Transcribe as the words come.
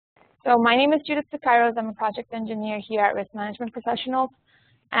So my name is Judith Sakairos. I'm a project engineer here at Risk Management Professionals,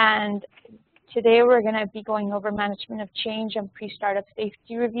 and today we're going to be going over management of change and pre-startup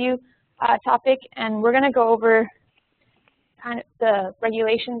safety review topic, and we're going to go over kind of the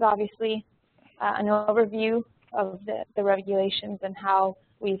regulations, obviously, an overview of the regulations and how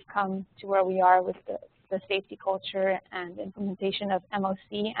we've come to where we are with the safety culture and implementation of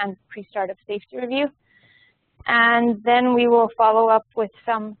MOC and pre-startup safety review. And then we will follow up with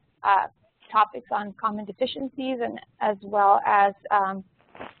some topics on common deficiencies and as well as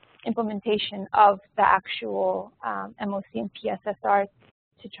implementation of the actual MOC and PSSR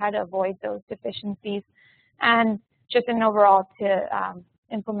to try to avoid those deficiencies, and just an overall to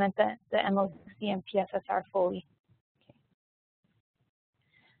implement the MOC and PSSR fully.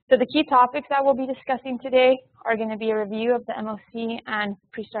 So the key topics that we'll be discussing today are going to be a review of the MOC and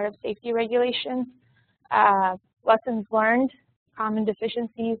pre-startup safety regulations, lessons learned, common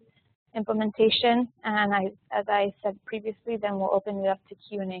deficiencies, implementation, and as I said previously, then we'll open it up to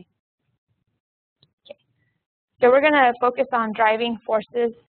Q&A. Okay. So we're going to focus on driving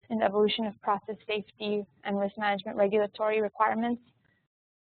forces in the evolution of process safety and risk management regulatory requirements.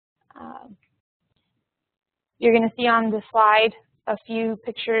 You're going to see on the slide a few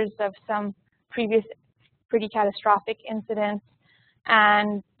pictures of some previous pretty catastrophic incidents,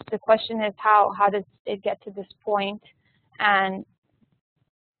 and the question is how does it get to this point? And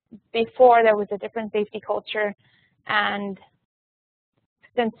before there was a different safety culture, and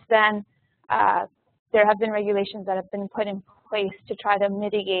since then there have been regulations that have been put in place to try to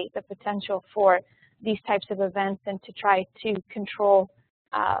mitigate the potential for these types of events and to try to control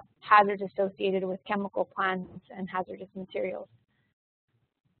hazards associated with chemical plants and hazardous materials.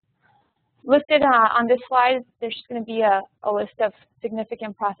 Listed on this slide, there's just going to be a list of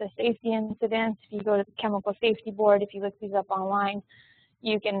significant process safety incidents. If you go to the Chemical Safety Board, if you look these up online,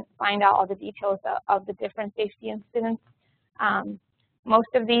 you can find out all the details of the different safety incidents. Most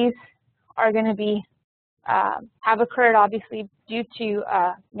of these are going to be have occurred obviously due to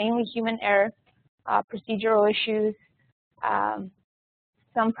mainly human error, procedural issues,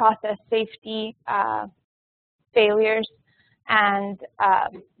 some process safety failures, and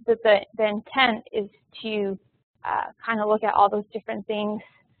the intent is to kind of look at all those different things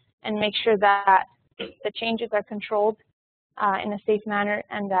and make sure that the changes are controlled in a safe manner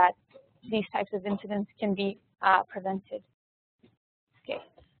and that these types of incidents can be prevented. Okay.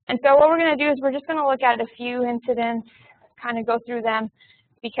 And so what we're going to do is we're just going to look at a few incidents, kind of go through them,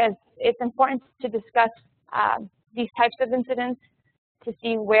 because it's important to discuss these types of incidents to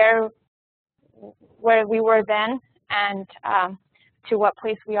see where we were then and to what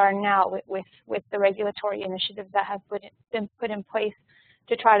place we are now with the regulatory initiatives that have been put in place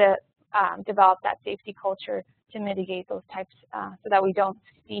to try to develop that safety culture to mitigate those types so that we don't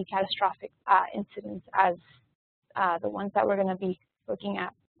see catastrophic incidents as the ones that we're going to be looking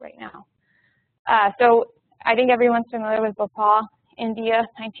at right now. So I think everyone's familiar with Bhopal, India,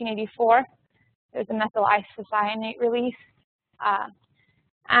 1984. There's a methyl isocyanate release.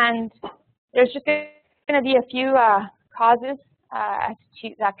 And there's just going to be a few causes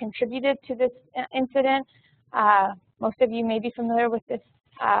that contributed to this incident. Most of you may be familiar with this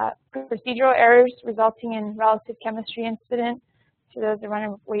procedural errors resulting in relative chemistry incident. So there was a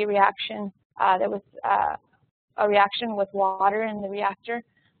runaway reaction. There was a reaction with water in the reactor,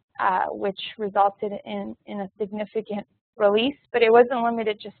 which resulted in a significant release, but it wasn't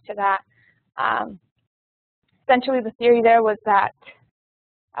limited just to that. Essentially, the theory there was that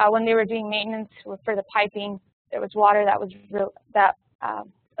when they were doing maintenance for the piping, there was water that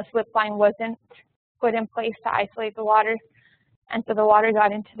a slip line wasn't put in place to isolate the water, and so the water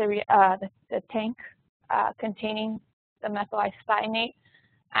got into the tank containing the methyl isocyanate,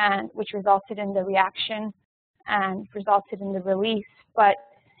 and which resulted in the reaction and resulted in the release. But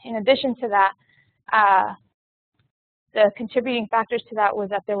in addition to that, the contributing factors to that was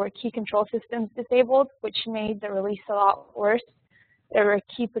that there were key control systems disabled, which made the release a lot worse. There were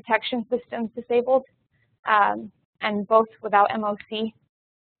key protection systems disabled, and both without MOC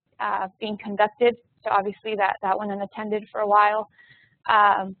being conducted. So obviously that went unattended for a while.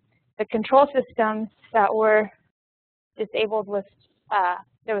 The control systems that were disabled was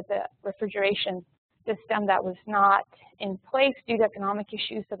there was a refrigeration system that was not in place due to economic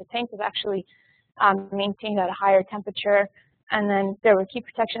issues. So the tank was actually maintained at a higher temperature. And then there were key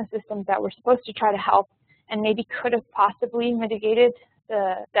protection systems that were supposed to try to help and maybe could have possibly mitigated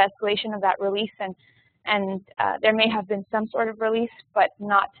the escalation of that release. And there may have been some sort of release, but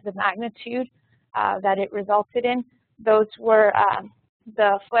not to the magnitude that it resulted in. Those were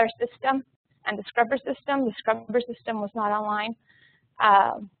the flare system and the scrubber system. The scrubber system was not online.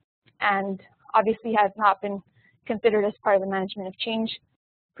 and obviously has not been considered as part of the management of change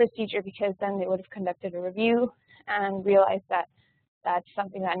procedure, because then they would have conducted a review and realized that that's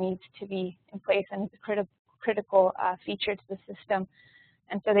something that needs to be in place and is a critical feature to the system.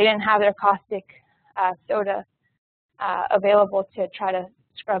 And so they didn't have their caustic soda available to try to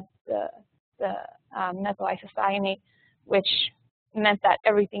scrub the methyl isocyanate, which meant that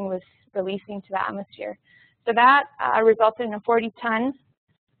everything was releasing to the atmosphere. So that resulted in a 40-ton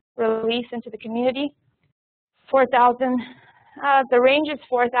release into the community. 4,000, the range is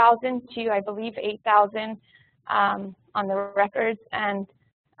 4,000 to, I believe, 8,000 on the records, and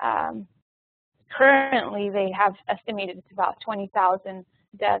currently they have estimated it's about 20,000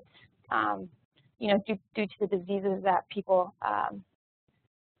 deaths, you know, due to the diseases that people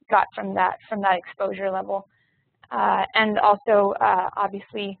got from that exposure level, and also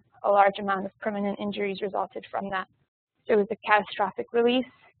obviously a large amount of permanent injuries resulted from that. So it was a catastrophic release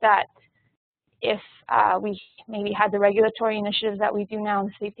that, if we maybe had the regulatory initiatives that we do now in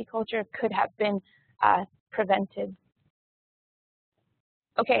the safety culture, could have been prevented.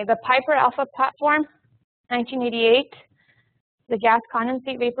 Okay, the Piper Alpha platform, 1988, the gas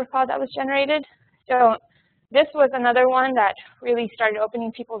condensate vapor cloud that was generated. So this was another one that really started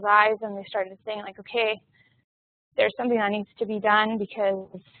opening people's eyes, and they started saying, like, okay, there's something that needs to be done, because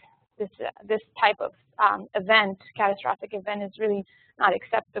this type of event, catastrophic event, is really not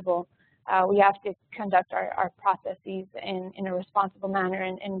acceptable. We have to conduct our processes in a responsible manner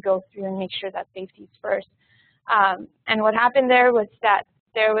and go through and make sure that safety is first. And what happened there was that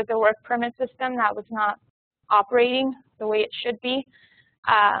there was a work permit system that was not operating the way it should be,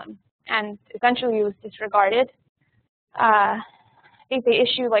 and essentially it was disregarded. I think they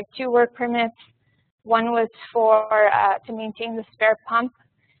issued like 2 work permits. One was for to maintain the spare pump,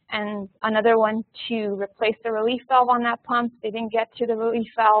 and another one to replace the relief valve on that pump. They didn't get to the relief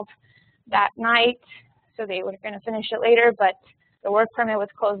valve that night, so they were going to finish it later, but the work permit was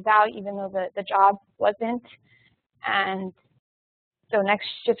closed out even though the job wasn't. And so next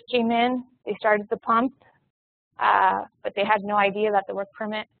shift came in, they started the pump, but they had no idea that the work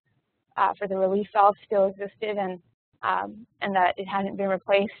permit for the relief valve still existed, and that it hadn't been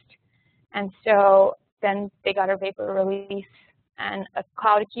replaced. And so then they got a vapor release, and a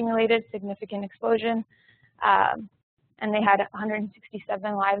cloud accumulated, significant explosion, and they had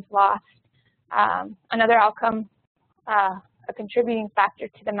 167 lives lost. Another outcome, a contributing factor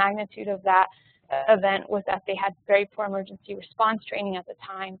to the magnitude of that event, was that they had very poor emergency response training at the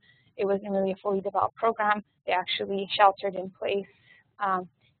time. It wasn't really a fully developed program. They actually sheltered in place,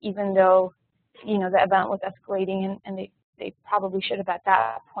 even though, you know, the event was escalating, and they probably should have at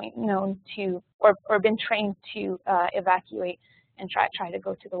that point known to, or been trained to evacuate and try to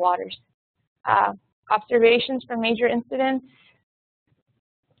go to the waters. Observations from major incidents,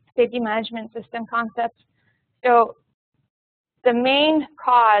 safety management system concepts. So the main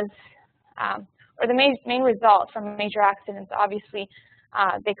cause, or the main result from major accidents, obviously,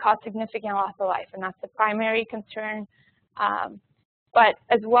 they cause significant loss of life, and that's the primary concern. But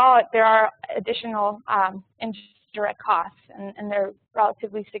as well, there are additional indirect costs, and they're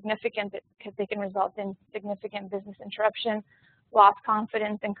relatively significant because they can result in significant business interruption, lost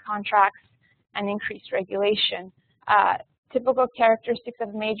confidence in contracts, and increased regulation. Typical characteristics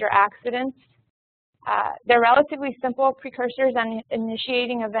of major accidents, they're relatively simple precursors and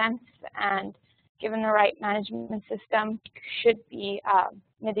initiating events, and given the right management system, should be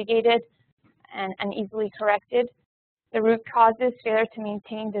mitigated and easily corrected. The root causes, failure to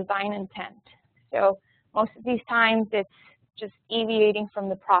maintain design intent. So most of these times it's just deviating from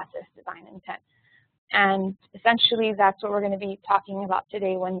the process design intent. And essentially that's what we're going to be talking about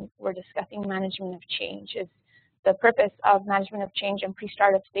today when we're discussing management of change. Is the purpose of management of change and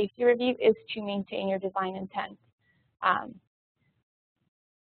pre-startup safety review is to maintain your design intent.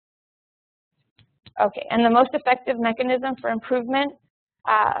 Okay, and the most effective mechanism for improvement,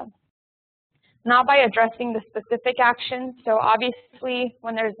 not by addressing the specific action. So obviously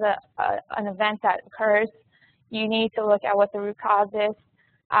when there's an event that occurs, you need to look at what the root cause is,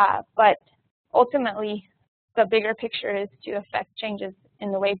 but ultimately the bigger picture is to affect changes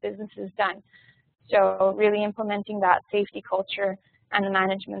in the way business is done. So really implementing that safety culture and the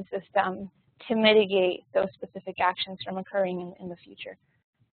management system to mitigate those specific actions from occurring in the future.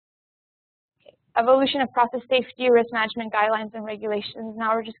 Okay. Evolution of process safety, risk management guidelines and regulations.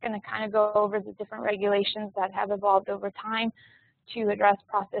 Now we're just going to kind of go over the different regulations that have evolved over time to address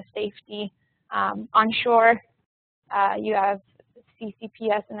process safety. Onshore, you have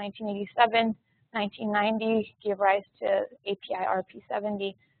CCPS in 1987, 1990 gave rise to API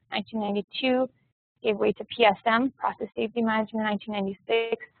RP70, 1992 gave way to PSM, Process Safety Management,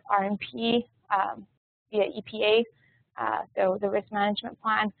 1996, RMP via EPA, so the risk management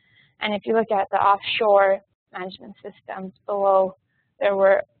plan. And if you look at the offshore management systems below,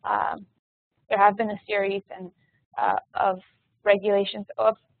 there have been a series of regulations.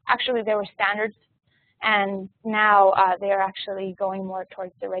 Actually, there were standards, and now they are actually going more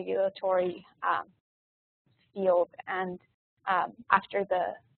towards the regulatory field and after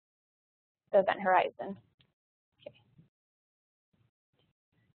the event horizon.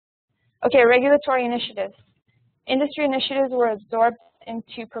 Okay, regulatory initiatives. Industry initiatives were absorbed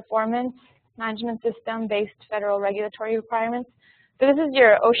into performance management system-based federal regulatory requirements. So this is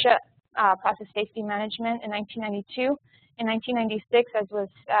your OSHA process safety management in 1992. In 1996, as was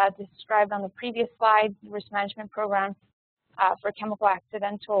described on the previous slide, the risk management program for chemical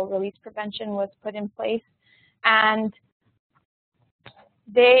accidental release prevention was put in place. And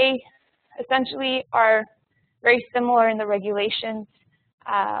they essentially are very similar in the regulations.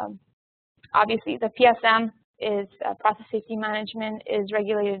 Obviously, the PSM is process safety management is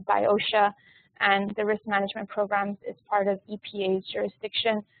regulated by OSHA, and the risk management program is part of EPA's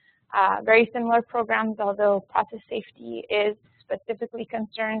jurisdiction. Very similar programs, although process safety is specifically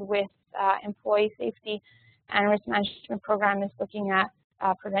concerned with employee safety, and risk management program is looking at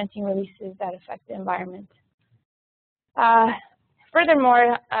preventing releases that affect the environment.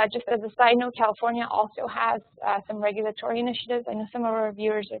 Furthermore, just as a side note, California also has some regulatory initiatives. I know some of our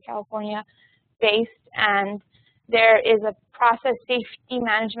viewers are California-based, and there is a process safety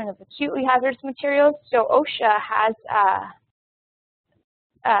management of acutely hazardous materials. So OSHA has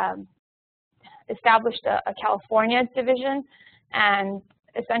established a California division, and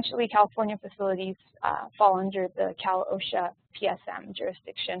essentially California facilities fall under the Cal-OSHA PSM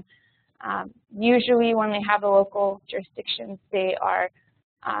jurisdiction. Usually when they have a local jurisdiction, they are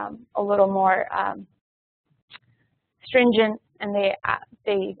a little more stringent, and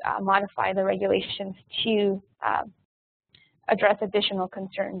they modify the regulations to address additional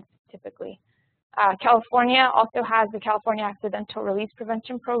concerns typically. California also has the California Accidental Release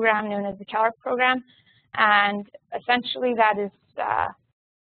Prevention Program, known as the CALRP program, and essentially that is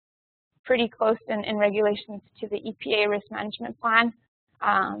pretty close in regulations to the EPA risk management plan.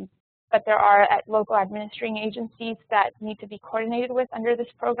 But there are local administering agencies that need to be coordinated with under this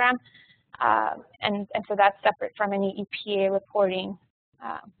program, and so that's separate from any EPA reporting.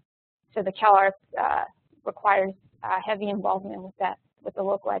 So the CALRP requires heavy involvement with the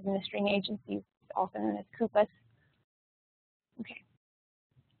local administering agencies, also known as CUPAs. Okay,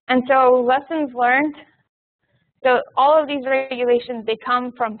 and so lessons learned. So all of these regulations, they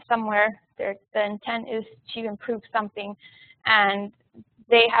come from somewhere. The intent is to improve something, and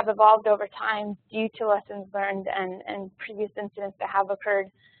they have evolved over time due to lessons learned and previous incidents that have occurred.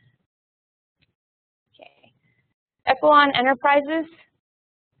 Okay. Epsilon Enterprises,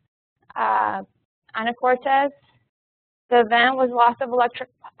 Ana Cortez. The event was loss of electric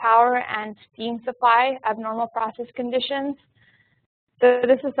power and steam supply, abnormal process conditions. So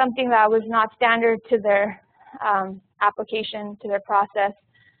this is something that was not standard to their application, to their process,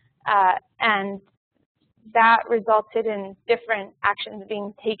 and that resulted in different actions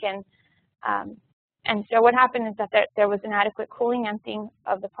being taken. And so what happened is that there was inadequate cooling emptying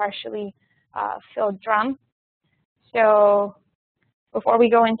of the partially filled drum. So before we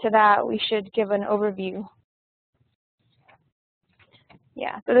go into that, we should give an overview.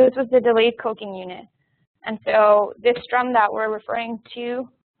 Yeah, so this was the delayed coking unit. And so this drum that we're referring to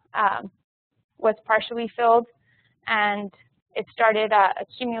was partially filled, and it started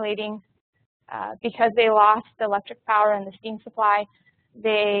accumulating. Because they lost the electric power and the steam supply,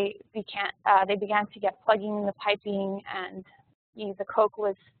 they began to get plugging in the piping, and the coke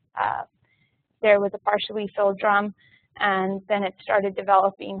was there was a partially filled drum, and then it started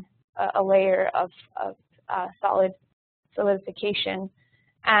developing a layer of solid solidification,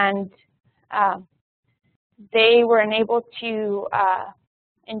 and they were unable to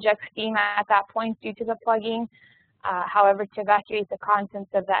inject steam at that point due to the plugging. However, to evacuate the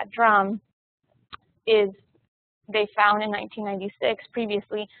contents of that drum, they found in 1996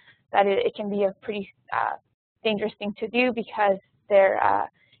 previously that it can be a pretty dangerous thing to do, because there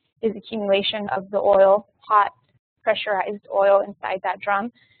is accumulation of the oil, hot pressurized oil inside that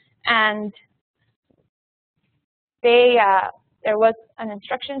drum. And there was an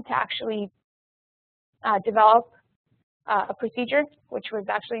instruction to actually develop a procedure, which was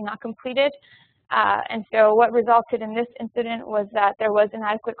actually not completed. And so what resulted in this incident was that there was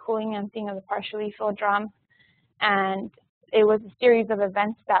inadequate cooling emptying of the partially filled drum, and it was a series of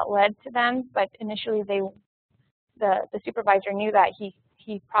events that led to them. But initially, the supervisor knew that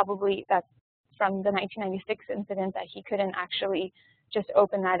he probably, that from the 1996 incident, that he couldn't actually just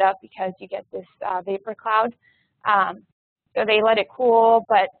open that up because you get this vapor cloud. So they let it cool,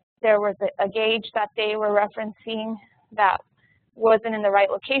 but there was a gauge that they were referencing that wasn't in the right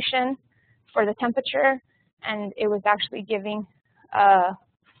location for the temperature, and it was actually giving a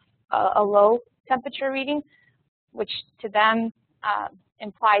low temperature reading, which to them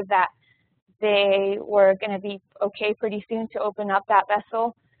implied that they were going to be okay pretty soon to open up that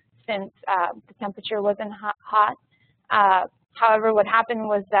vessel since the temperature wasn't hot. However, what happened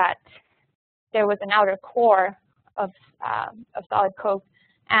was that there was an outer core of solid coke,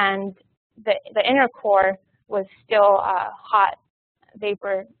 and the inner core was still hot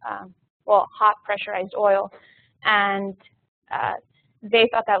vapor, well, hot pressurized oil, and they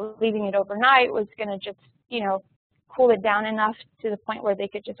thought that leaving it overnight was going to just, cool it down enough to the point where they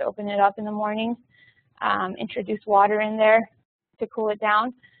could just open it up in the morning, introduce water in there to cool it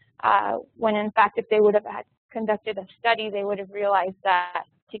down. When in fact, if they would have conducted a study, they would have realized that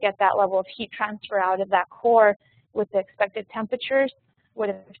to get that level of heat transfer out of that core with the expected temperatures would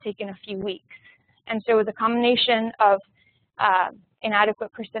have taken a few weeks. And so it was a combination of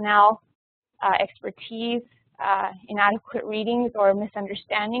inadequate personnel, expertise, inadequate readings or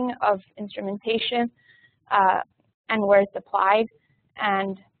misunderstanding of instrumentation and where it's applied,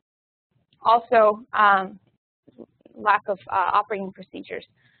 and also lack of operating procedures.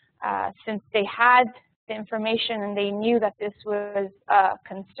 Since they had the information and they knew that this was a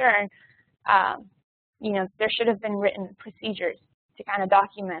concern, there should have been written procedures to kind of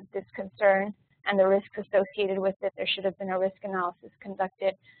document this concern and the risks associated with it. There should have been a risk analysis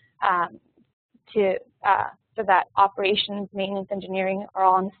conducted so that operations, maintenance, engineering are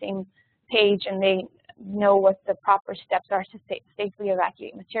all on the same page and they know what the proper steps are to safely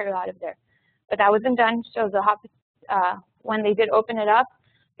evacuate material out of there. But that wasn't done, so when they did open it up,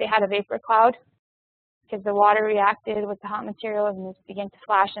 they had a vapor cloud because the water reacted with the hot material and it began to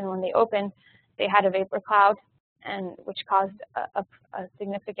flash, and when they opened, they had a vapor cloud, and which caused a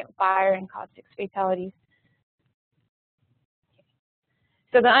significant fire and caused 6 fatalities.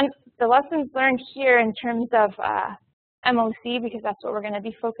 So the lessons learned here in terms of MOC, because that's what we're going to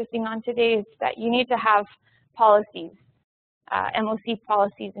be focusing on today, is that you need to have policies, MOC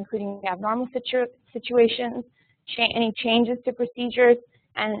policies, including abnormal situations, any changes to procedures,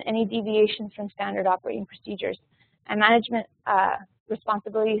 and any deviations from standard operating procedures. And management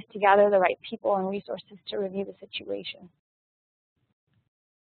responsibility is to gather the right people and resources to review the situation.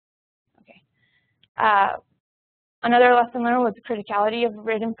 Okay. Another lesson learned was the criticality of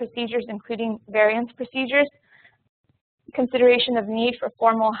written procedures, including variance procedures, consideration of need for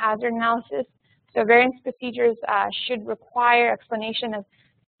formal hazard analysis. So variance procedures should require explanation of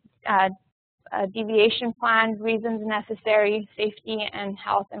deviation plans, reasons necessary, safety and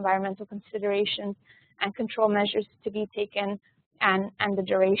health, environmental considerations, and control measures to be taken, and the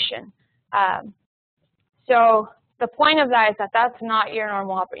duration. So the point of that is that that's not your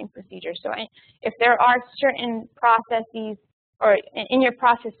normal operating procedure. So if there are certain processes, or in your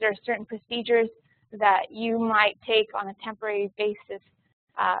process there are certain procedures that you might take on a temporary basis,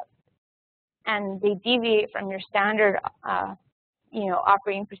 and they deviate from your standard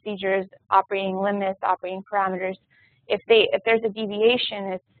operating procedures, operating limits, operating parameters. If there's a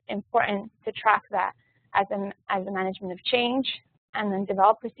deviation, it's important to track that as a management of change, and then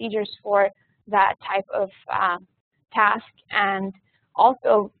develop procedures for that type of task, and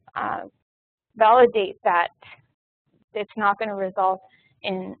also validate that it's not going to result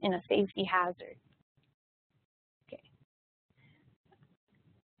in a safety hazard. Okay.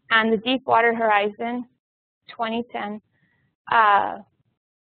 And the Deepwater Horizon 2010.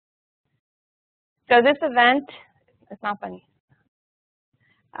 So this event, it's not funny.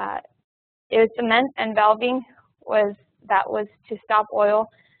 It was cement and valving was to stop oil.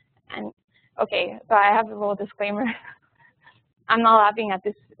 And okay, so I have a little disclaimer. I'm not laughing at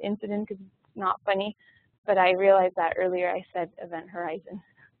this incident because it's not funny, but I realized that earlier I said Event Horizon,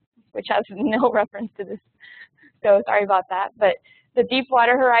 which has no reference to this. So sorry about that. But the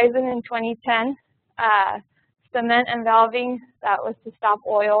Deepwater Horizon in 2010, cement and valving that was to stop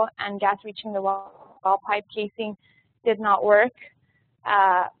oil and gas reaching the well pipe casing did not work.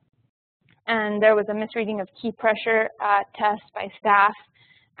 And there was a misreading of key pressure test by staff,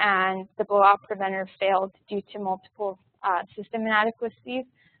 and the blowout preventer failed due to multiple system inadequacies,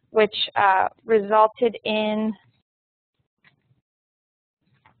 which resulted in,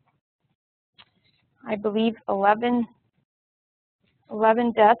 I believe, 11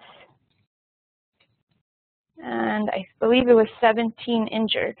 deaths, and I believe it was 17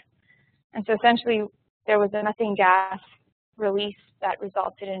 injured. And so essentially there was a methane gas release that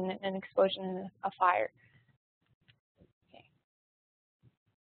resulted in an explosion and a fire. Okay.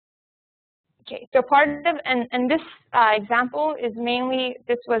 Okay, so part of, and this example is mainly,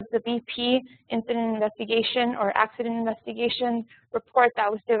 this was the BP incident investigation or accident investigation report that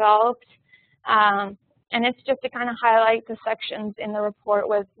was developed. And it's just to kind of highlight the sections in the report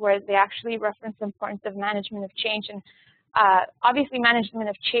where they actually reference the importance of management of change. And obviously management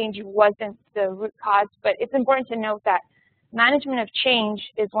of change wasn't the root cause, but it's important to note that management of change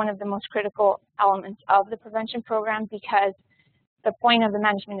is one of the most critical elements of the prevention program, because the point of the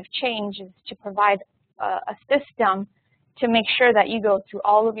management of change is to provide a system to make sure that you go through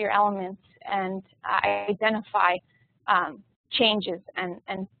all of your elements and identify changes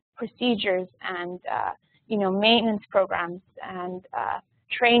and procedures and maintenance programs and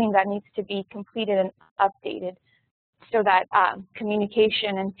training that needs to be completed and updated, so that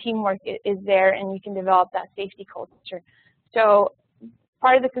communication and teamwork is there and you can develop that safety culture. So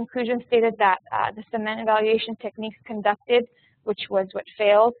part of the conclusion stated that the cement evaluation techniques conducted, which was what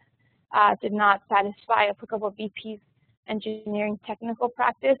failed, did not satisfy applicable BP's engineering technical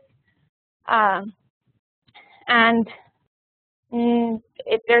practice.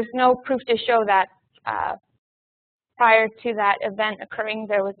 There's no proof to show that prior to that event occurring,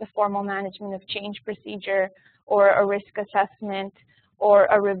 there was a formal management of change procedure or a risk assessment or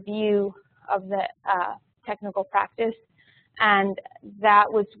a review of the technical practice. And that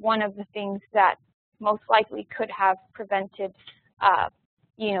was one of the things that most likely could have prevented,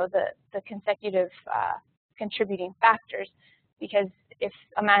 the consecutive contributing factors. Because if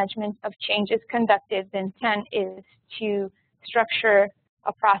a management of change is conducted, the intent is to structure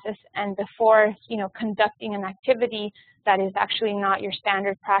a process, and before conducting an activity that is actually not your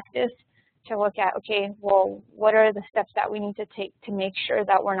standard practice, to look at, okay, well, what are the steps that we need to take to make sure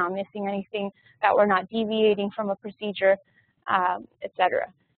that we're not missing anything, that we're not deviating from a procedure,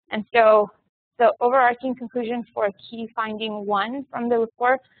 etc. And so the overarching conclusion for key finding 1 from the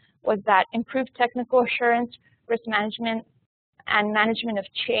report was that improved technical assurance, risk management, and management of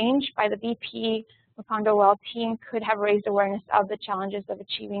change by the BP Macondo Well team could have raised awareness of the challenges of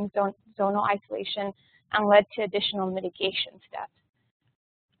achieving zonal isolation and led to additional mitigation steps.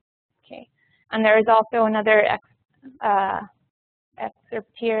 Okay, and there is also another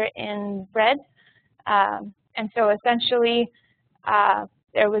excerpt here in red. And so essentially,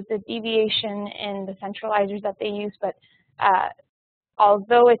 there was a deviation in the centralizers that they used, but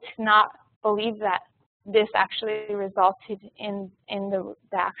although it's not believed that this actually resulted in the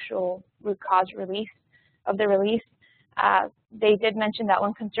actual root cause release of the release, they did mention that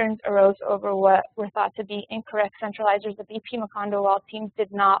when concerns arose over what were thought to be incorrect centralizers, the BP Macondo Well team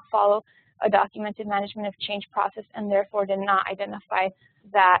did not follow a documented management of change process and therefore did not identify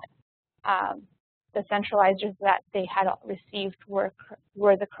that the centralizers that they had received were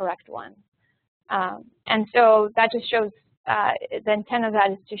the correct ones. And so that just shows, the intent of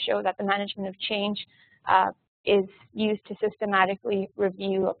that is to show that the management of change is used to systematically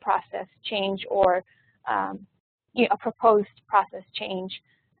review a process change or a proposed process change,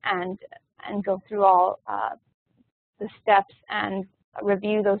 and go through all the steps and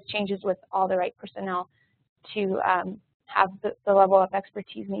review those changes with all the right personnel to have the level of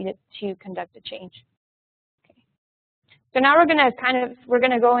expertise needed to conduct a change. Okay. So now we're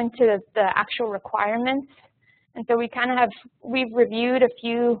going to go into the actual requirements. And so we've reviewed a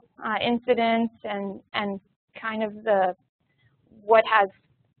few incidents and kind of what has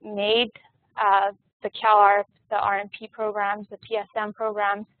made the CalARP, the RMP programs, the PSM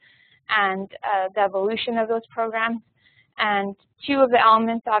programs, and the evolution of those programs. And 2 of the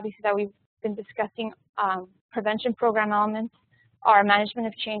elements, obviously, that we've been discussing, prevention program elements, are management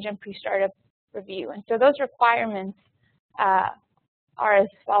of change and pre-startup review. And so those requirements are as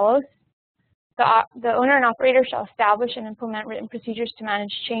follows. The owner and operator shall establish and implement written procedures to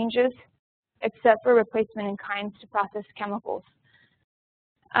manage changes, except for replacement in kinds to process chemicals.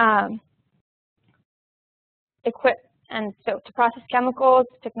 And so to process chemicals,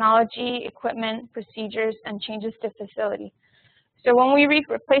 technology, equipment, procedures, and changes to facility. So when we read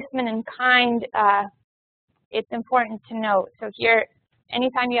replacement in kind, it's important to note. So here,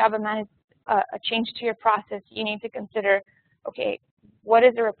 anytime you have a change to your process, you need to consider, okay, what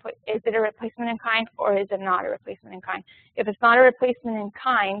is is it a replacement in kind or is it not a replacement in kind? If it's not a replacement in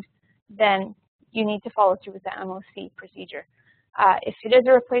kind, then you need to follow through with the MOC procedure. If it is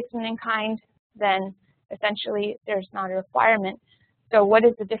a replacement in kind, then essentially there's not a requirement. So what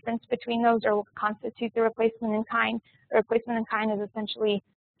is the difference between those, or what constitutes a replacement in kind? A replacement in kind is essentially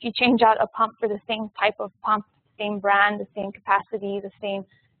if you change out a pump for the same type of pump, same brand, the same capacity, the same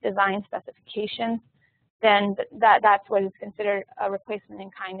design specifications, then that's what is considered a replacement in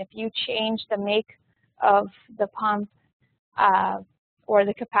kind. If you change the make of the pump or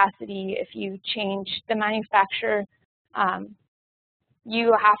the capacity, if you change the manufacturer, you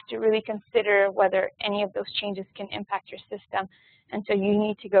have to really consider whether any of those changes can impact your system. And so you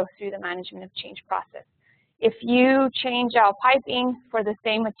need to go through the management of change process. If you change out piping for the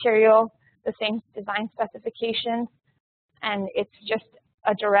same material, the same design specifications, and it's just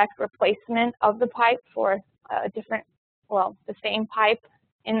a direct replacement of the pipe for a different, well, the same pipe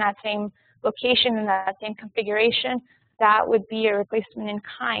in that same location, in that same configuration, that would be a replacement in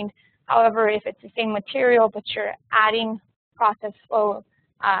kind. However, if it's the same material, but you're adding process flow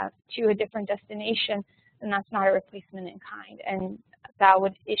to a different destination, then that's not a replacement in kind, and that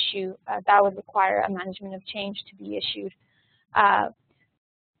would require a management of change to be issued.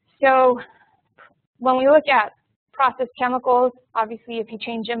 So when we look at process chemicals, obviously, if you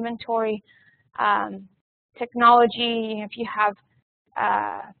change inventory, technology, if you have,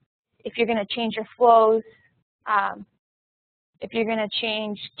 if you're going to change your flows, if you're going to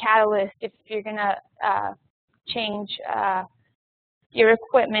change catalyst, if you're going to change your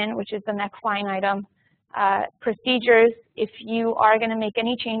equipment, which is the next line item, procedures, if you are going to make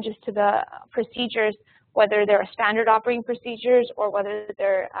any changes to the procedures, whether they're standard operating procedures or whether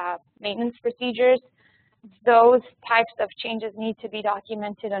they're maintenance procedures, those types of changes need to be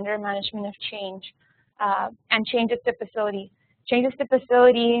documented under management of change, and changes to facility. Changes to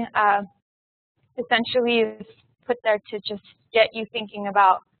facility essentially is put there to just get you thinking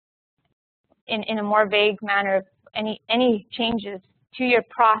about, in a more vague manner, any changes to your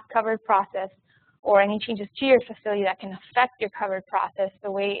covered process or any changes to your facility that can affect your covered process, the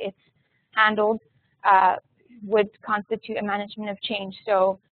way it's handled would constitute a management of change.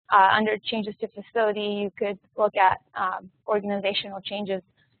 So under changes to facility, you could look at organizational changes.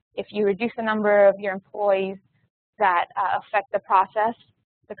 If you reduce the number of your employees that affect the process,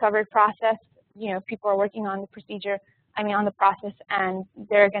 the covered process, you know, people are working on the procedure, on the process, and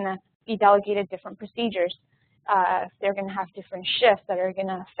they're going to be delegated different procedures. They're going to have different shifts that are going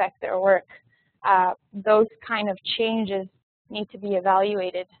to affect their work. Those kind of changes need to be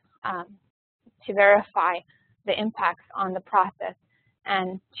evaluated to verify the impacts on the process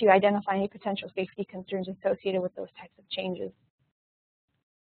and to identify any potential safety concerns associated with those types of changes.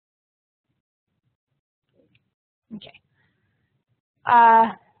 Okay.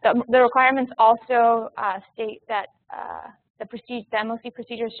 The requirements also state that the MOC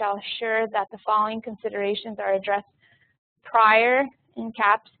procedures shall assure that the following considerations are addressed prior, in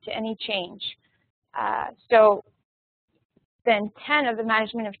caps, to any change. So the intent of the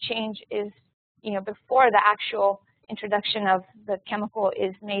management of change is, before the actual introduction of the chemical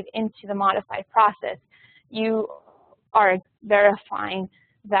is made into the modified process, you are verifying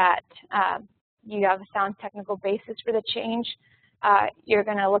that you have a sound technical basis for the change. You're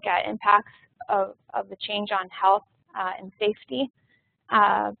going to look at impacts of the change on health and safety.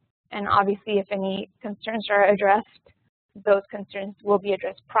 And obviously, if any concerns are addressed, those concerns will be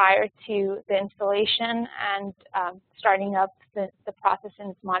addressed prior to the installation and starting up the process in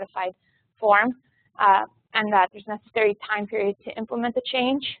its modified form, and that there's necessary time period to implement the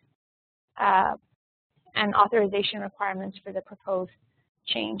change, and authorization requirements for the proposed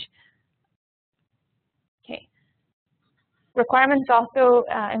change. Okay. Requirements also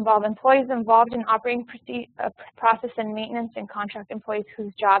involve employees involved in operating process and maintenance, and contract employees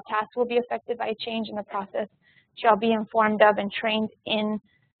whose job tasks will be affected by a change in the process shall be informed of and trained in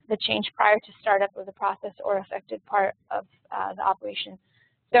the change prior to startup of the process or affected part of the operation.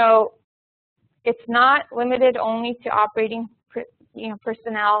 So it's not limited only to operating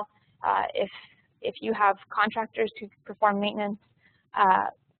personnel. If you have contractors who perform maintenance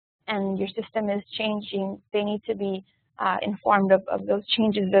and your system is changing, they need to be informed of those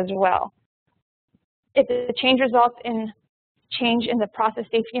changes as well. If the change results in change in the process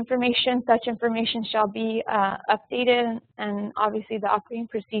safety information, such information shall be updated, and obviously the operating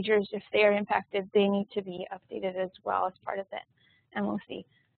procedures, if they are impacted, they need to be updated as well as part of the MOC.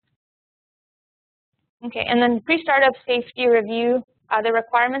 Okay, and then pre-startup safety review. The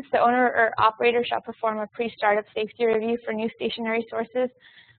requirements: the owner or operator shall perform a pre-startup safety review for new stationary sources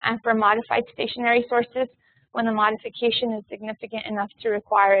and for modified stationary sources when the modification is significant enough to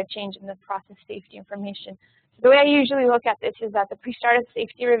require a change in the process safety information. So the way I usually look at this is that the pre-startup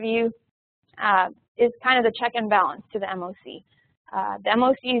safety review is kind of the check and balance to the MOC. The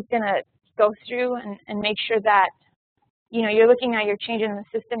MOC is going to go through and make sure that you're looking at your change in the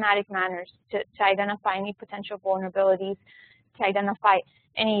systematic manners to identify any potential vulnerabilities, to identify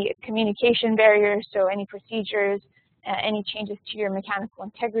any communication barriers, so any procedures, any changes to your mechanical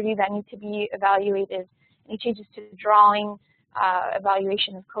integrity that need to be evaluated, any changes to the drawing,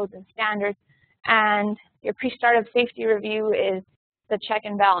 evaluation of codes and standards. And your pre-startup safety review is the check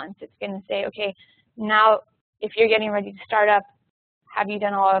and balance. It's going to say, okay, now if you're getting ready to start up, have you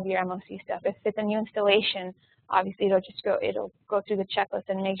done all of your MOC stuff? If it's a new installation, obviously it'll go through the checklist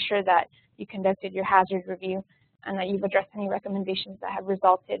and make sure that you conducted your hazard review and that you've addressed any recommendations that have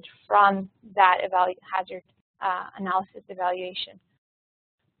resulted from that hazard analysis evaluation.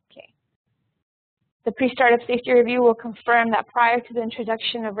 Okay. The pre-startup safety review will confirm that prior to the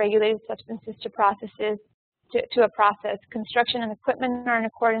introduction of regulated substances to a process, construction and equipment are in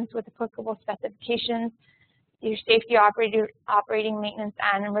accordance with applicable specifications. Your safety operating maintenance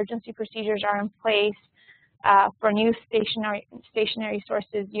and emergency procedures are in place. For new stationary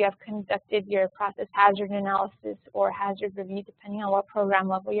sources, you have conducted your process hazard analysis or hazard review, depending on what program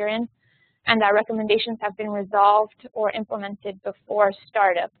level you're in, and that recommendations have been resolved or implemented before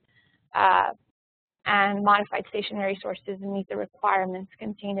startup, and modified stationary sources meet the requirements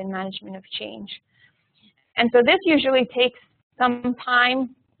contained in management of change. And so this usually takes some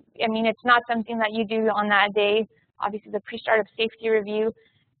time. I mean, it's not something that you do on that day. Obviously, the pre-startup safety review,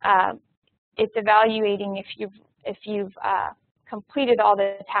 it's evaluating if you've completed all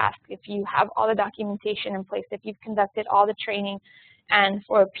the tasks, if you have all the documentation in place, if you've conducted all the training, and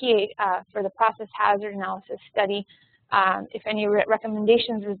for for the process hazard analysis study, if any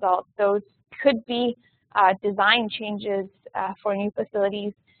recommendations result, those could be design changes for new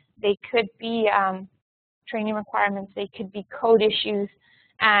facilities. They could be training requirements. They could be code issues,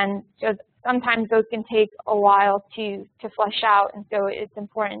 and so sometimes those can take a while to flesh out. And so it's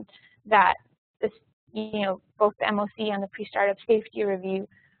important that this, both the MOC and the pre-startup safety review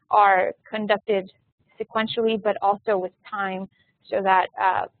are conducted sequentially, but also with time, so that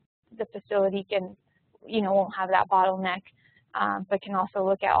the facility can, won't have that bottleneck, but can also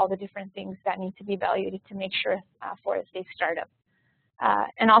look at all the different things that need to be evaluated to make sure for a safe startup.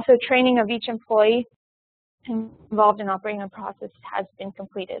 And also training of each employee involved in operating a process has been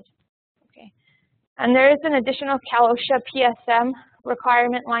completed. Okay. And there is an additional Cal OSHA PSM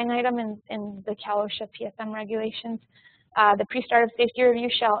requirement line item in the Cal OSHA PSM regulations. The pre-startup safety review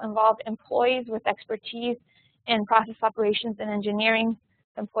shall involve employees with expertise in process operations and engineering.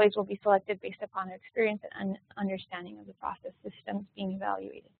 The employees will be selected based upon their experience and understanding of the process systems being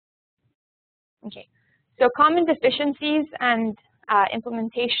evaluated. Okay, so common deficiencies and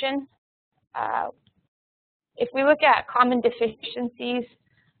implementation. If we look at common deficiencies,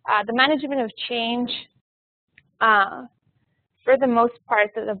 the management of change, for the most part,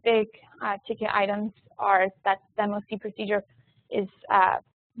 the big ticket items are that the MOC procedure is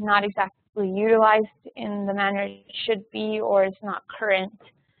not exactly utilized in the manner it should be, or is not current.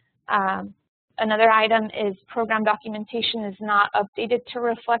 Another item is program documentation is not updated to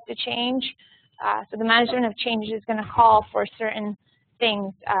reflect a change. So the management of change is going to call for certain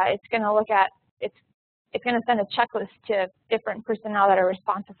things. It's going to look at, it's going to send a checklist to different personnel that are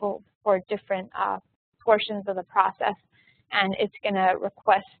responsible for different portions of the process, and it's going to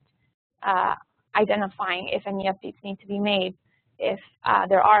request identifying if any updates need to be made. If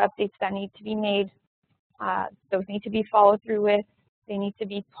there are updates that need to be made, those need to be followed through with. They need to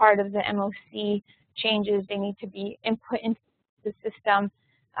be part of the MOC changes. They need to be input into the system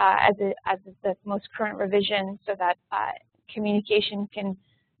as the most current revision, so that communication can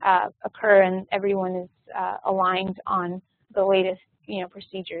occur and everyone is aligned on the latest,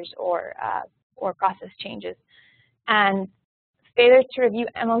 procedures or process changes. And failure to review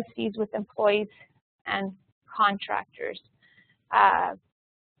MOCs with employees and contractors.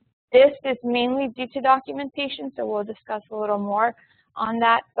 This is mainly due to documentation, so we'll discuss a little more on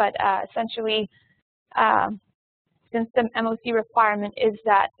that. But essentially, since the MOC requirement is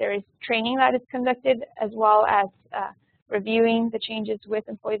that there is training that is conducted, as well as reviewing the changes with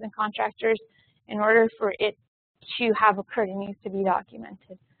employees and contractors, in order for it to have occurred, it needs to be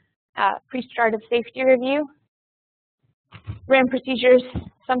documented. Pre-startup safety review. RAM procedures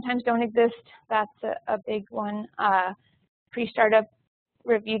sometimes don't exist. That's a big one. Pre-startup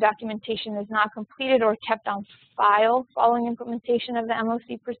review documentation is not completed or kept on file following implementation of the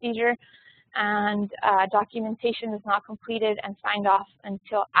MOC procedure, and documentation is not completed and signed off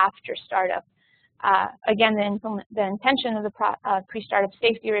until after startup. Again, the intention of the pre-startup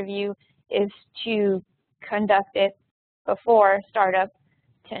safety review is to conduct it before startup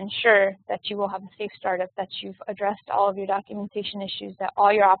to ensure that you will have a safe startup, that you've addressed all of your documentation issues, that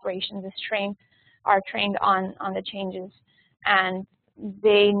all your operations are trained on the changes, and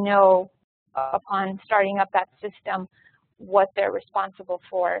they know upon starting up that system what they're responsible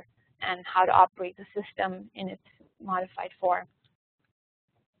for and how to operate the system in its modified form.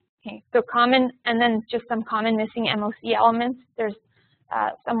 Okay, so common, and then just some common missing MOC elements. There's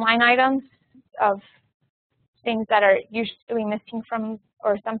some line items of things that are usually missing from,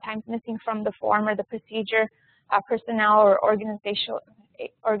 or sometimes missing from the form or the procedure. Personnel or organizational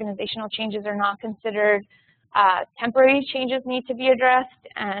changes are not considered. Temporary changes need to be addressed,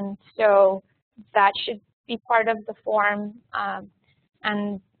 and so that should be part of the form,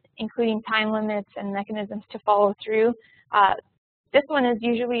 and including time limits and mechanisms to follow through. This one is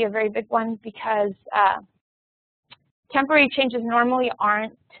usually a very big one because temporary changes normally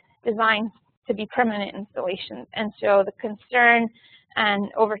aren't designed to be permanent installations, and so the concern,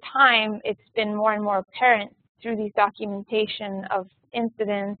 and over time it's been more and more apparent through these documentation of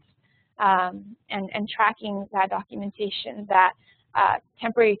incidents and tracking that documentation that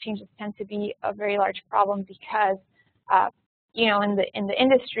temporary changes tend to be a very large problem because you know, in the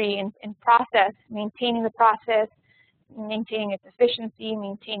industry, in process, maintaining the process, maintaining its efficiency,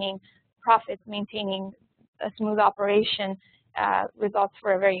 maintaining profits, maintaining a smooth operation results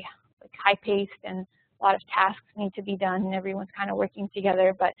for a very high-paced, and a lot of tasks need to be done, and everyone's kind of working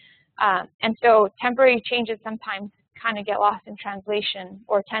together. But and so temporary changes sometimes kind of get lost in translation,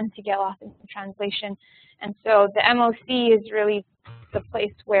 or tend to get lost in translation. And so the MOC is really the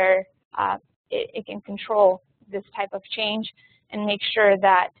place where it can control this type of change and make sure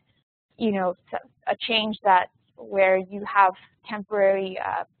that, you know, a change that where you have temporary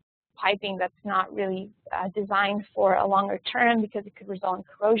piping that's not really designed for a longer term because it could result in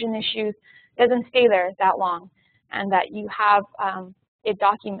corrosion issues, doesn't stay there that long, and that you have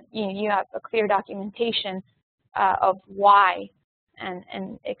you have a clear documentation of why,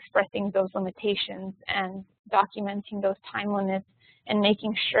 and expressing those limitations and documenting those time limits, and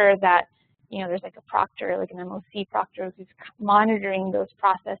making sure that, you know, there's like a proctor, like an MOC proctor, who's monitoring those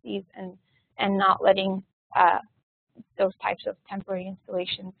processes and not letting those types of temporary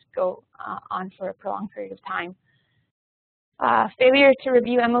installations go on for a prolonged period of time. Failure to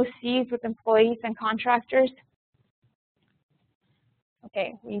review MOCs with employees and contractors.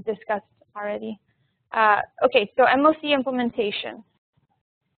 Okay, we discussed already. Okay, so MOC implementation.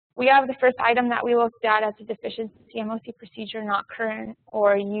 We have the first item that we looked at as a deficiency MOC procedure not current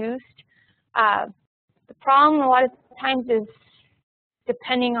or used. The problem a lot of times is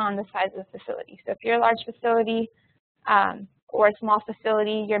depending on the size of the facility. So if you're a large facility or a small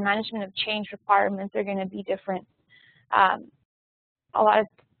facility, your management of change requirements are going to be different. And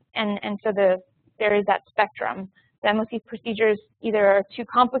so there is that spectrum. The MOC procedures either are too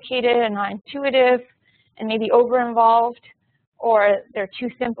complicated and not intuitive and maybe over-involved, or they're too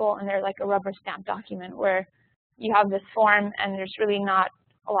simple and they're like a rubber stamp document where you have this form and there's really not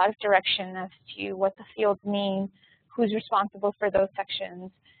a lot of direction as to what the fields mean, who's responsible for those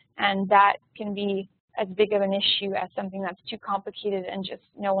sections, and that can be as big of an issue as something that's too complicated and just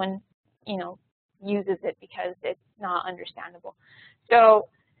no one, you know, uses it because it's not understandable. So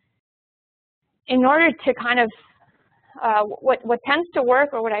in order to kind of what tends to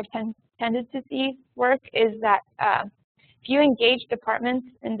work, or what I've tended to see work, is that if you engage departments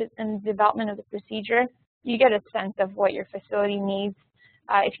in the development of the procedure, you get a sense of what your facility needs.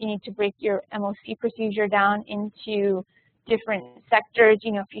 If you need to break your MOC procedure down into different sectors,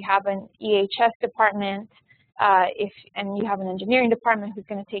 you know, if you have an EHS department, and you have an engineering department who's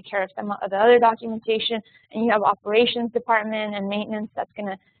going to take care of some of the other documentation, and you have operations department and maintenance that's going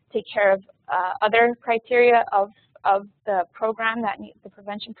to take care of other criteria of the program that the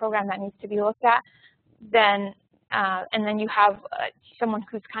prevention program that needs to be looked at, then and then you have someone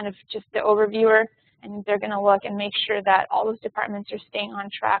who's kind of just the overviewer, and they're going to look and make sure that all those departments are staying on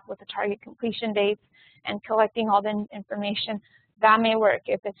track with the target completion dates and collecting all the information. That may work.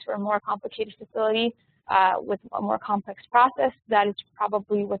 If it's for a more complicated facility with a more complex process, that is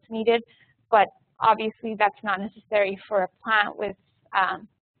probably what's needed. But obviously, that's not necessary for a plant with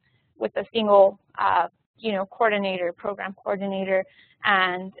a single you know, coordinator, program coordinator,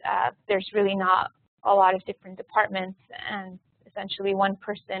 and there's really not a lot of different departments, and essentially one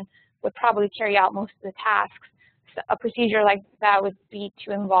person would probably carry out most of the tasks. So a procedure like that would be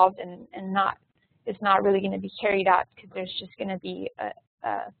too involved and it's not really going to be carried out because there's just going to be a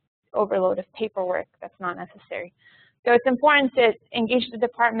overload of paperwork that's not necessary. So it's important to engage the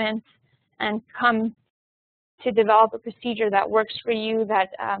departments and come to develop a procedure that works for you, that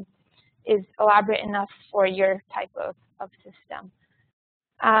is elaborate enough for your type of system.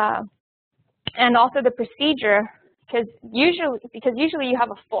 And also the procedure, because usually you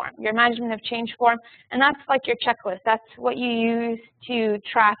have a form, your management of change form, and that's like your checklist. That's what you use to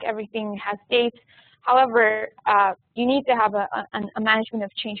track everything. It has dates. However, you need to have a management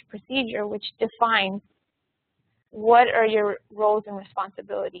of change procedure which defines what are your roles and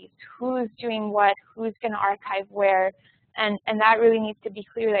responsibilities, who's doing what, who's going to archive where, And that really needs to be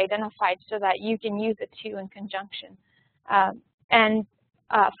clearly identified so that you can use the two in conjunction. And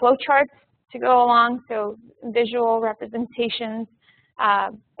flow charts to go along, so visual representations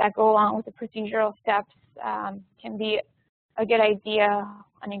that go along with the procedural steps can be a good idea.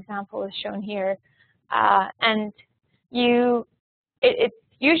 An example is shown here. And it's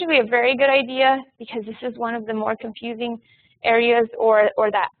usually a very good idea because this is one of the more confusing areas or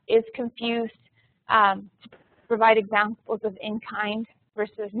that is confused, to provide examples of in-kind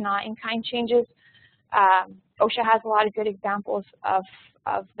versus not in-kind changes. OSHA has a lot of good examples of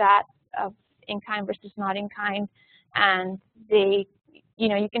that, of in-kind versus not in-kind, and they,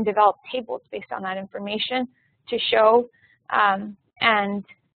 you can develop tables based on that information to show, and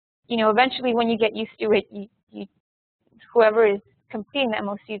eventually when you get used to it, whoever is completing the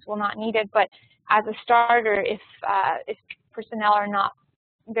MOCs will not need it. But as a starter, if personnel are not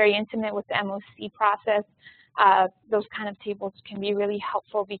very intimate with the MOC process, those kind of tables can be really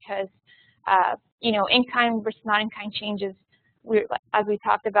helpful because in-kind versus not in-kind changes, as we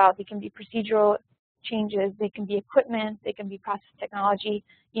talked about, they can be procedural changes, they can be equipment, they can be process technology,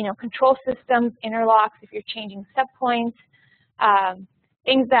 control systems, interlocks, if you're changing set points,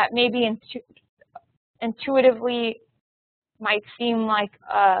 things that maybe intuitively might seem like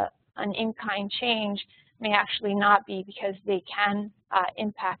an in-kind change may actually not be because they can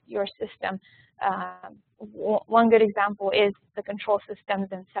impact your system. One good example is the control systems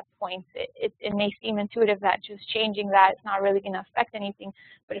and set points. It may seem intuitive that just changing that is not really going to affect anything,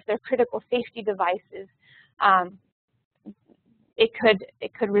 but if they're critical safety devices, it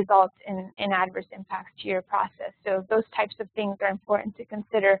could result in adverse impacts to your process. So those types of things are important to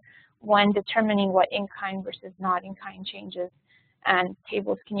consider when determining what in-kind versus not in-kind changes. And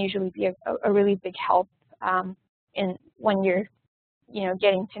tables can usually be a really big help when you're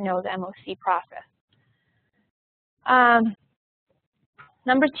getting to know the MOC process.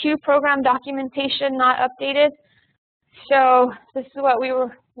 Number 2, program documentation not updated. So this is what we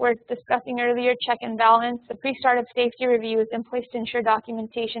were discussing earlier, check and balance. The pre-startup safety review is in place to ensure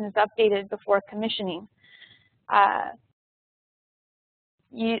documentation is updated before commissioning.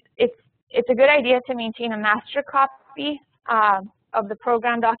 It's a good idea to maintain a master copy of the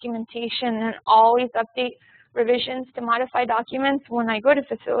program documentation and always update revisions to modify documents. When I go to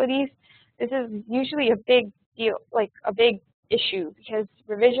facilities, this is usually a big deal, like a big issue, because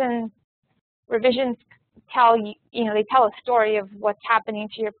revisions tell you, they tell a story of what's happening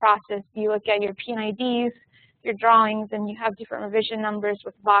to your process. You look at your P&IDs, your drawings, and you have different revision numbers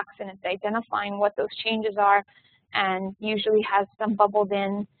with box, and it's identifying what those changes are, and usually has some bubbled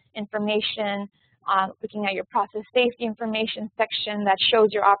in information, looking at your process safety information section that shows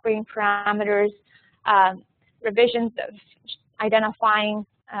your operating parameters, revisions of identifying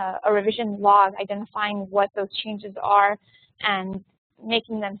a revision log, identifying what those changes are, and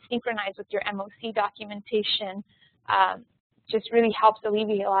making them synchronize with your MOC documentation just really helps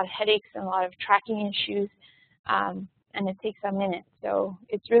alleviate a lot of headaches and a lot of tracking issues, and it takes a minute. So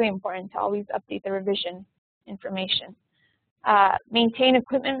it's really important to always update the revision information. Maintain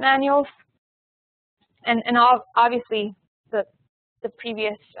equipment manuals, and obviously the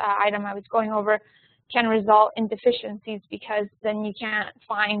previous item I was going over can result in deficiencies because then you can't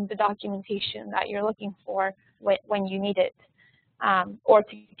find the documentation that you're looking for when you need it, or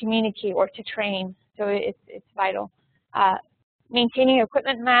to communicate or to train. So it's vital. Maintaining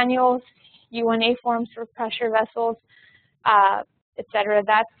equipment manuals, U1A forms for pressure vessels, etc.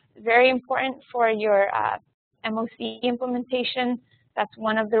 That's very important for your MOC implementation. That's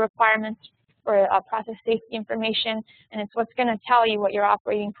one of the requirements for process safety information, and it's what's going to tell you what your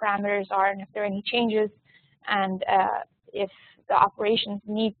operating parameters are and if there are any changes, and if the operations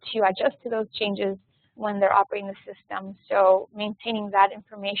need to adjust to those changes when they're operating the system. So maintaining that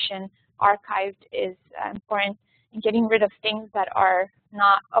information archived is important, and getting rid of things that are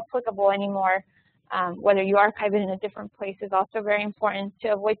not applicable anymore, whether you archive it in a different place, is also very important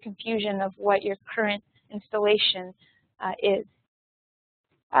to avoid confusion of what your current installation is.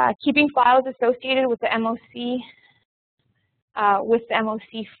 Keeping files associated with the MOC,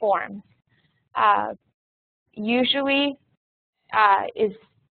 forms. Usually is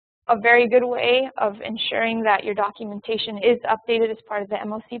a very good way of ensuring that your documentation is updated as part of the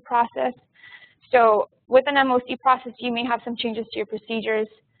MOC process. So with an MOC process, you may have some changes to your procedures.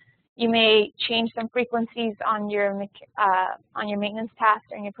 You may change some frequencies on your maintenance tasks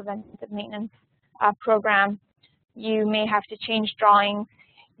or in your preventative maintenance program. You may have to change drawings.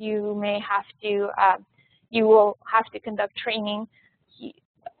 You may have to, you will have to conduct training.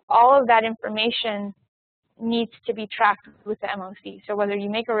 All of that information needs to be tracked with the MOC. So whether you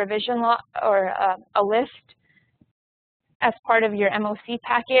make a revision log or a list, as part of your MOC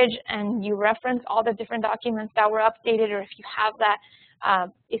package, and you reference all the different documents that were updated, or if you have that,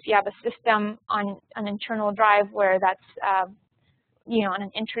 if you have a system on an internal drive where that's you know, on an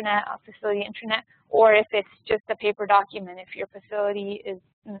intranet, a facility intranet, or if it's just a paper document. If your facility is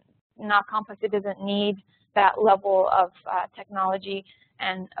not complex, it doesn't need that level of technology,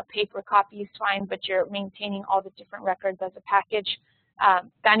 and a paper copy is fine, but you're maintaining all the different records as a package.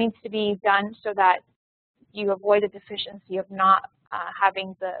 That needs to be done so that you avoid the deficiency of not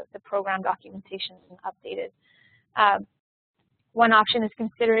having the program documentation updated. One option is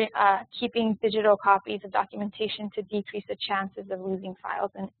considering keeping digital copies of documentation to decrease the chances of losing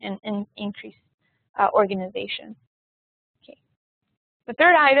files and increase organization. Okay. The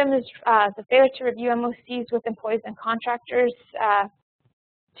third item is the failure to review MOCs with employees and contractors.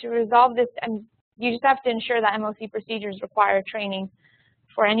 To resolve this, you just have to ensure that MOC procedures require training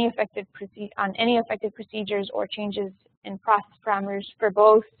for any affected procedures or changes in process parameters for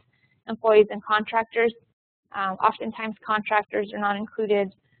both employees and contractors. Oftentimes contractors are not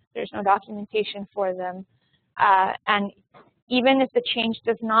included, there's no documentation for them. And even if the change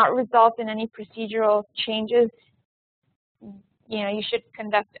does not result in any procedural changes, you know, you should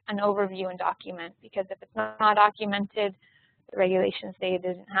conduct an overview and document, because if it's not documented, the regulations say it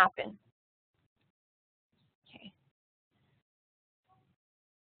doesn't happen.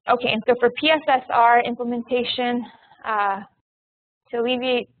 Okay, and so for PSSR implementation, to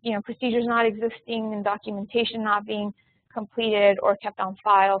alleviate, you know, procedures not existing and documentation not being completed or kept on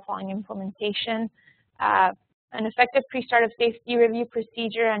file following implementation, an effective pre-startup safety review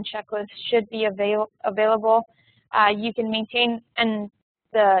procedure and checklist should be available. You can maintain, and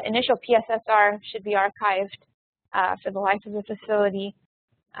the initial PSSR should be archived for the life of the facility,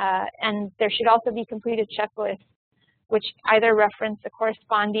 and there should also be completed checklists which either reference the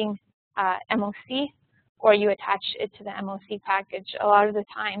corresponding MOC or you attach it to the MOC package. A lot of the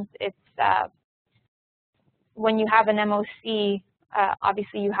times it's when you have an MOC,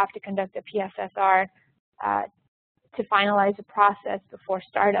 obviously you have to conduct a PSSR to finalize the process before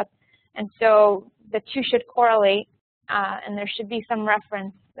startup. And so the two should correlate, and there should be some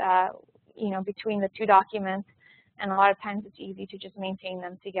reference you know, between the two documents, and a lot of times it's easy to just maintain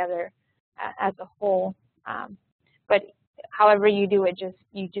them together as a whole. But however you do it,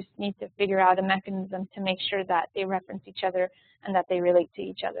 you just need to figure out a mechanism to make sure that they reference each other and that they relate to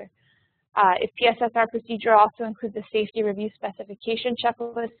each other. If PSSR procedure also includes a safety review specification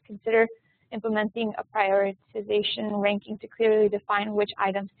checklist, consider implementing a prioritization ranking to clearly define which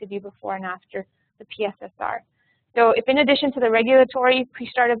items to do before and after the PSSR. So if in addition to the regulatory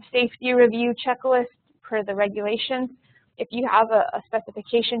pre-startup safety review checklist per the regulations, if you have a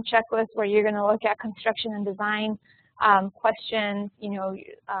specification checklist where you're going to look at construction and design questions, you know,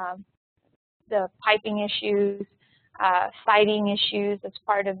 the piping issues, siding issues as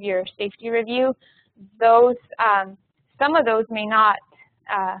part of your safety review, those some of those may not,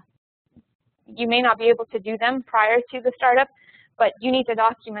 you may not be able to do them prior to the startup, but you need to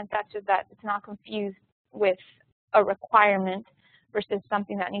document that so that it's not confused with a requirement versus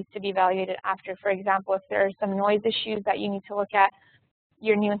something that needs to be evaluated after. For example, if there are some noise issues that you need to look at,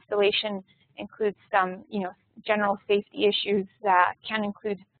 your new installation includes some, you know, general safety issues that can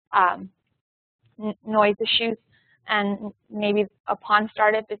include noise issues, and maybe upon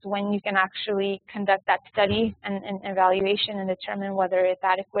startup is when you can actually conduct that study and evaluation and determine whether it's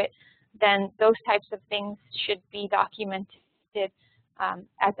adequate. Then those types of things should be documented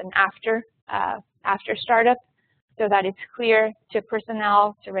as an after startup, so that it's clear to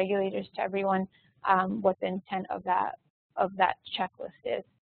personnel, to regulators, to everyone what the intent of that checklist is.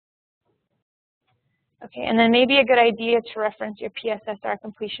 Okay, and then maybe a good idea to reference your PSSR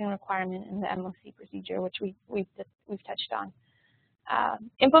completion requirement in the MOC procedure, which we've touched on.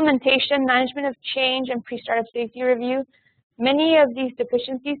 Implementation, management of change, and pre-startup safety review. Many of these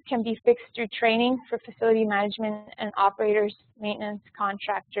deficiencies can be fixed through training for facility management and operators, maintenance,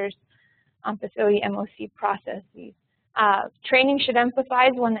 contractors on facility MOC processes. Training should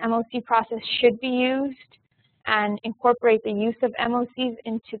emphasize when the MOC process should be used and incorporate the use of MOCs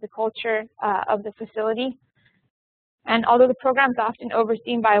into the culture of the facility. And although the program is often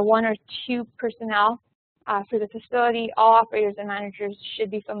overseen by one or two personnel for the facility, all operators and managers should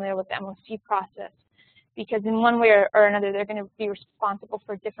be familiar with the MOC process, because in one way or another, they're going to be responsible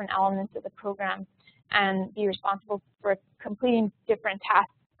for different elements of the program and be responsible for completing different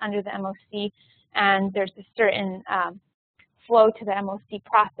tasks under the MOC. And there's a certain flow to the MOC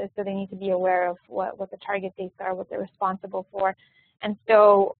process, so they need to be aware of what the target dates are, what they're responsible for. And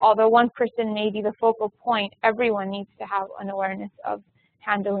so although one person may be the focal point, everyone needs to have an awareness of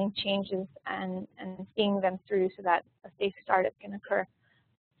handling changes and seeing them through so that a safe startup can occur.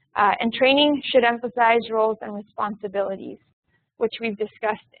 And training should emphasize roles and responsibilities, which we've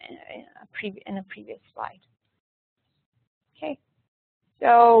discussed in a previous slide. Okay,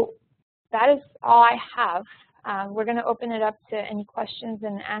 so that is all I have. We're going to open it up to any questions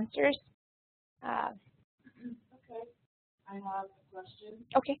and answers. Okay, I have a question.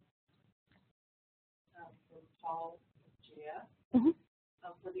 Okay. From Paul Gia. Mm-hmm.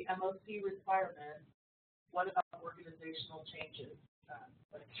 For the MOC requirement, what about organizational changes,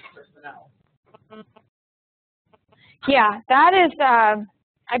 like personnel? Yeah, that is,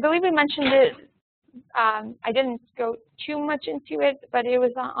 I believe we mentioned it. I didn't go too much into it, but it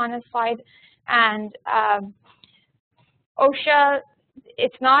was on a slide. And OSHA,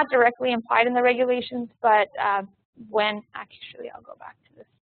 it's not directly implied in the regulations, but actually, I'll go back to this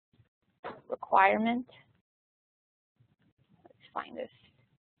requirement. Let's find this.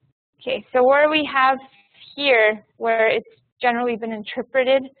 Okay, so where we have here, where it's generally been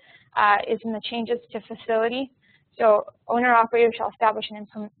interpreted, is in the changes to facility. So owner-operator shall establish and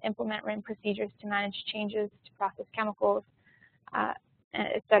implement written procedures to manage changes to process chemicals,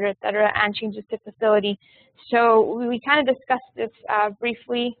 et cetera, and changes to facility. So we kind of discussed this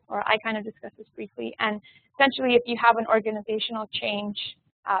briefly, or I kind of discussed this briefly. And essentially, if you have an organizational change,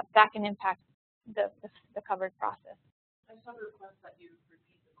 that can impact the covered process. I just have a request that you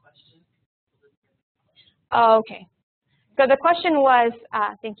repeat the question. Oh, okay. So the question was,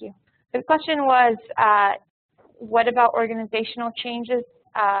 thank you. The question was, what about organizational changes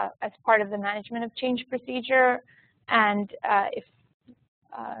as part of the management of change procedure? And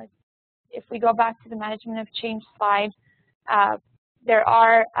if we go back to the management of change slide, there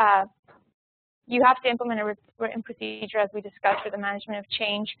are, you have to implement a written procedure, as we discussed, for the management of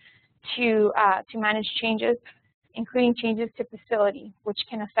change to manage changes, including changes to facility, which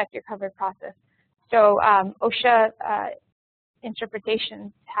can affect your covered process. So OSHA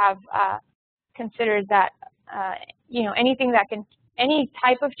interpretations have considered that anything that can, any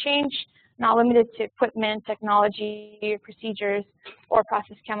type of change, not limited to equipment, technology, procedures, or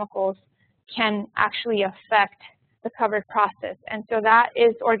process chemicals, can actually affect the covered process. And so that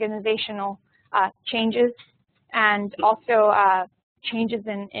is organizational changes, and also changes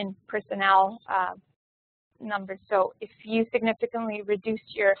in personnel numbers. So if you significantly reduce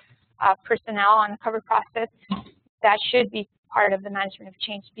your personnel on a covered process, that should be part of the management of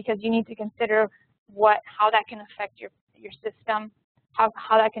change, because you need to consider how that can affect your system, how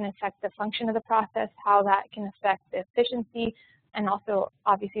that can affect the function of the process, how that can affect the efficiency, and also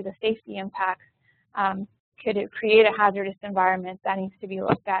obviously the safety impacts. Could it create a hazardous environment? That needs to be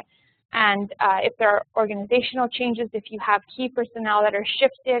looked at. And if there are organizational changes, if you have key personnel that are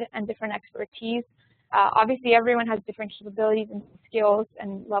shifted and different expertise, obviously everyone has different capabilities and skills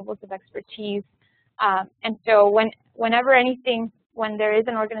and levels of expertise. And so when there is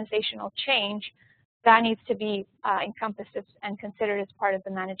an organizational change, that needs to be encompassed and considered as part of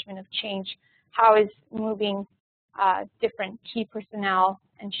the management of change. How is moving different key personnel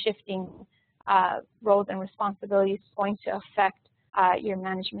and shifting roles and responsibilities going to affect your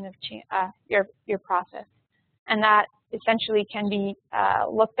management of change, your process? And that essentially can be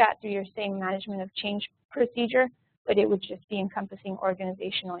looked at through your same management of change procedure, but it would just be encompassing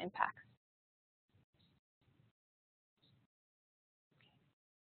organizational impacts.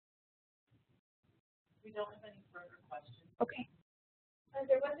 We don't have any further questions. Okay.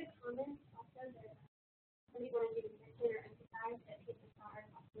 There was a comment also that we wanted you to mention or emphasize that people are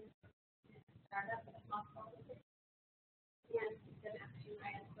startup at a small process, and an action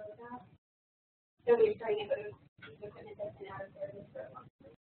item closeout. So we're starting to move equipment that's been out of service for a long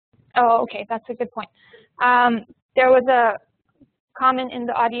time. Oh, okay, that's a good point. There was a comment in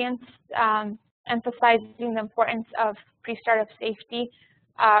the audience emphasizing the importance of pre-startup safety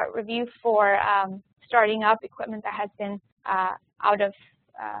review for starting up equipment that has been out of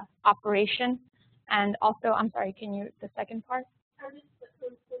operation. And also, I'm sorry, the second part?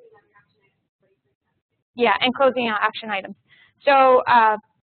 Yeah, and closing out action items. So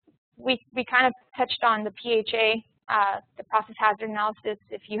we kind of touched on the PHA, the process hazard analysis.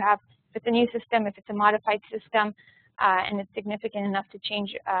 If it's a new system, if it's a modified system, and it's significant enough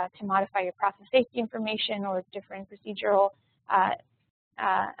to modify your process safety information or different procedural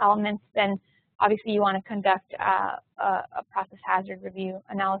elements, then obviously you want to conduct a process hazard review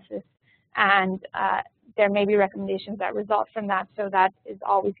analysis, and there may be recommendations that result from that. So that is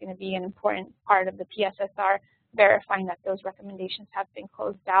always going to be an important part of the PSSR, verifying that those recommendations have been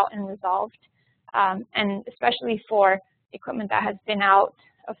closed out and resolved. And especially for equipment that has been out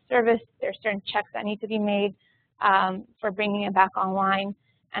of service, there are certain checks that need to be made. for bringing it back online,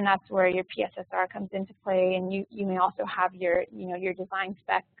 and that's where your PSSR comes into play. And you may also have your your design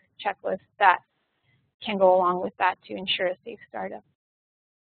spec checklist that can go along with that to ensure a safe startup.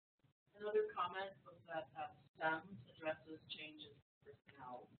 Another comment was that STEMS addresses changes in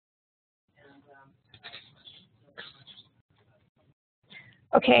personnel. And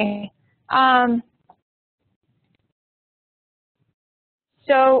Okay.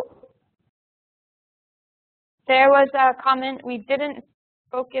 So there was a comment. We didn't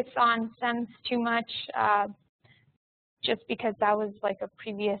focus on STEMS too much, just because that was like a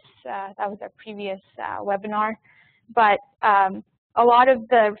previous our previous webinar. But a lot of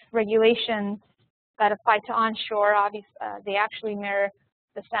the regulations that apply to onshore, obviously, they actually mirror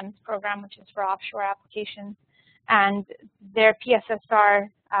the STEMS program, which is for offshore applications. And their PSSR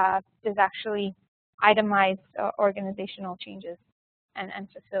does actually itemize organizational changes and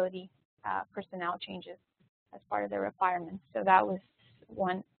facility personnel changes as part of their requirements. So that was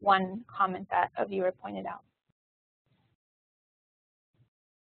one comment that a viewer pointed out.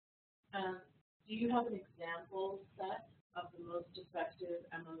 Do you have an example set of the most effective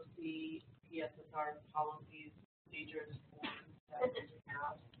MOC PSSR policies, procedures, that you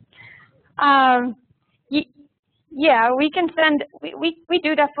have? Yeah, we can send. We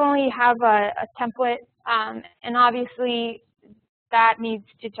do definitely have a template, and obviously that needs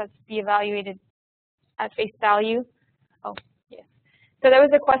to just be evaluated at face value. Oh, yes. So there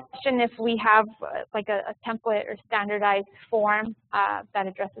was a question if we have like a template or standardized form that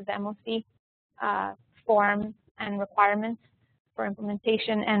addresses the MOC form and requirements for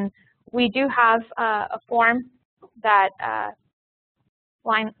implementation, and we do have a form that has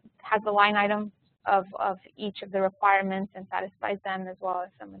a line item of each of the requirements and satisfies them, as well as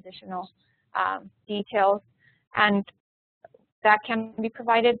some additional details, and that can be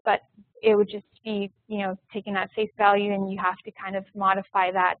provided, but it would just be, taking at face value, and you have to kind of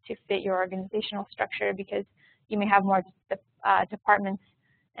modify that to fit your organizational structure, because you may have more departments,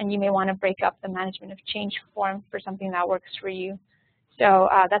 and you may want to break up the management of change form for something that works for you. So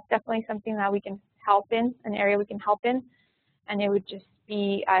that's definitely something that we can help in, an area we can help in, and it would just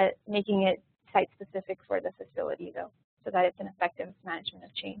be making it site-specific for the facility, though, so that it's an effective management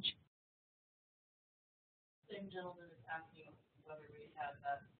of change. Same gentleman is asking whether we have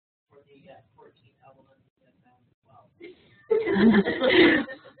that for the 14 elements as well.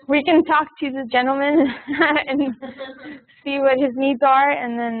 We can talk to the gentleman and see what his needs are,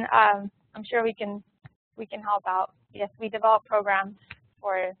 and then I'm sure we can help out. Yes, we develop programs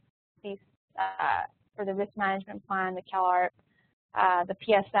for these for the risk management plan, the CalARP, the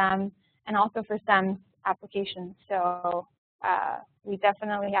PSM, and also for STEMS applications. So we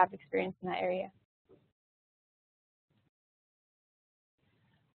definitely have experience in that area.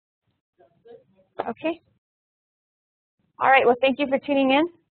 Okay. All right. Well, thank you for tuning in.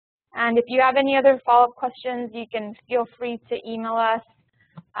 And if you have any other follow-up questions, you can feel free to email us.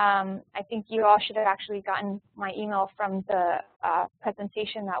 I think you all should have actually gotten my email from the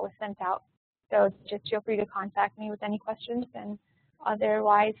presentation that was sent out. So just feel free to contact me with any questions. And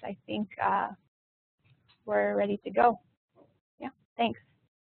otherwise, I think we're ready to go. Yeah, thanks.